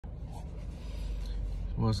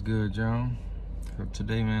What's good, y'all? So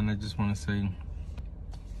today, man, I just want to say,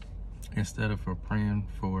 instead of praying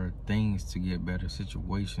for things to get better,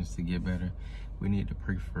 situations to get better, we need to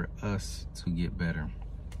pray for us to get better.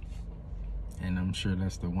 And I'm sure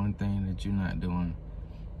that's the one thing that you're not doing,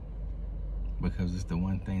 because it's the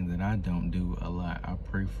one thing that I don't do a lot. I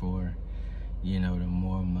pray for, the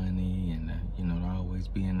more money and, to always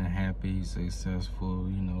be in a happy, successful,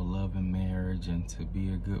 loving marriage, and to be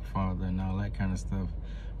a good father and all that kind of stuff.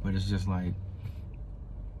 But it's just like,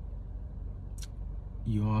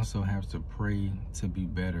 you also have to pray to be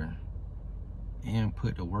better and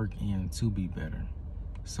put the work in to be better.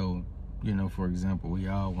 So, for example, we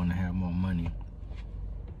all want to have more money,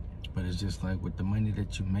 but it's just like, with the money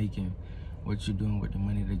that you're making, what you doing with the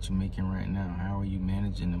money that you're making right now? How are you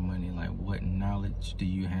managing the money? Like, what knowledge do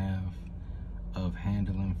you have of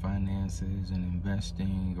handling finances and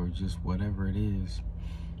investing, or just whatever it is?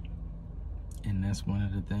 And that's one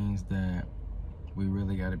of the things that we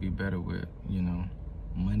really got to be better with,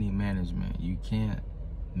 money management. You can't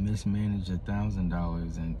mismanage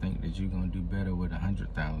 $1,000 and think that you're gonna do better with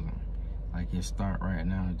 100,000. Like, you start right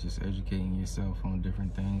now, just educating yourself on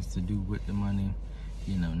different things to do with the money.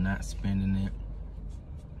 Not spending it,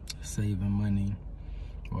 saving money,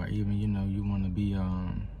 or even, you want to be,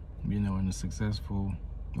 in a successful,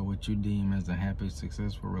 or what you deem as a happy,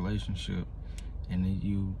 successful relationship, and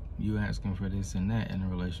then you asking for this and that in a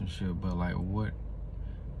relationship, but like, what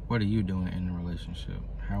are you doing in the relationship?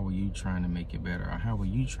 How are you trying to make it better? Or how are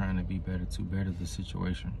you trying to be better to better the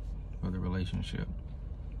situation or the relationship?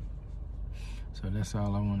 So that's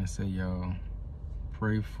all I want to say, y'all.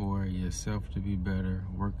 Pray for yourself to be better.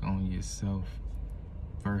 Work on yourself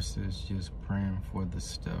versus just praying for the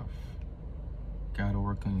stuff. Gotta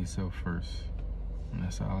work on yourself first. And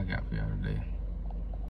that's all I got for y'all today.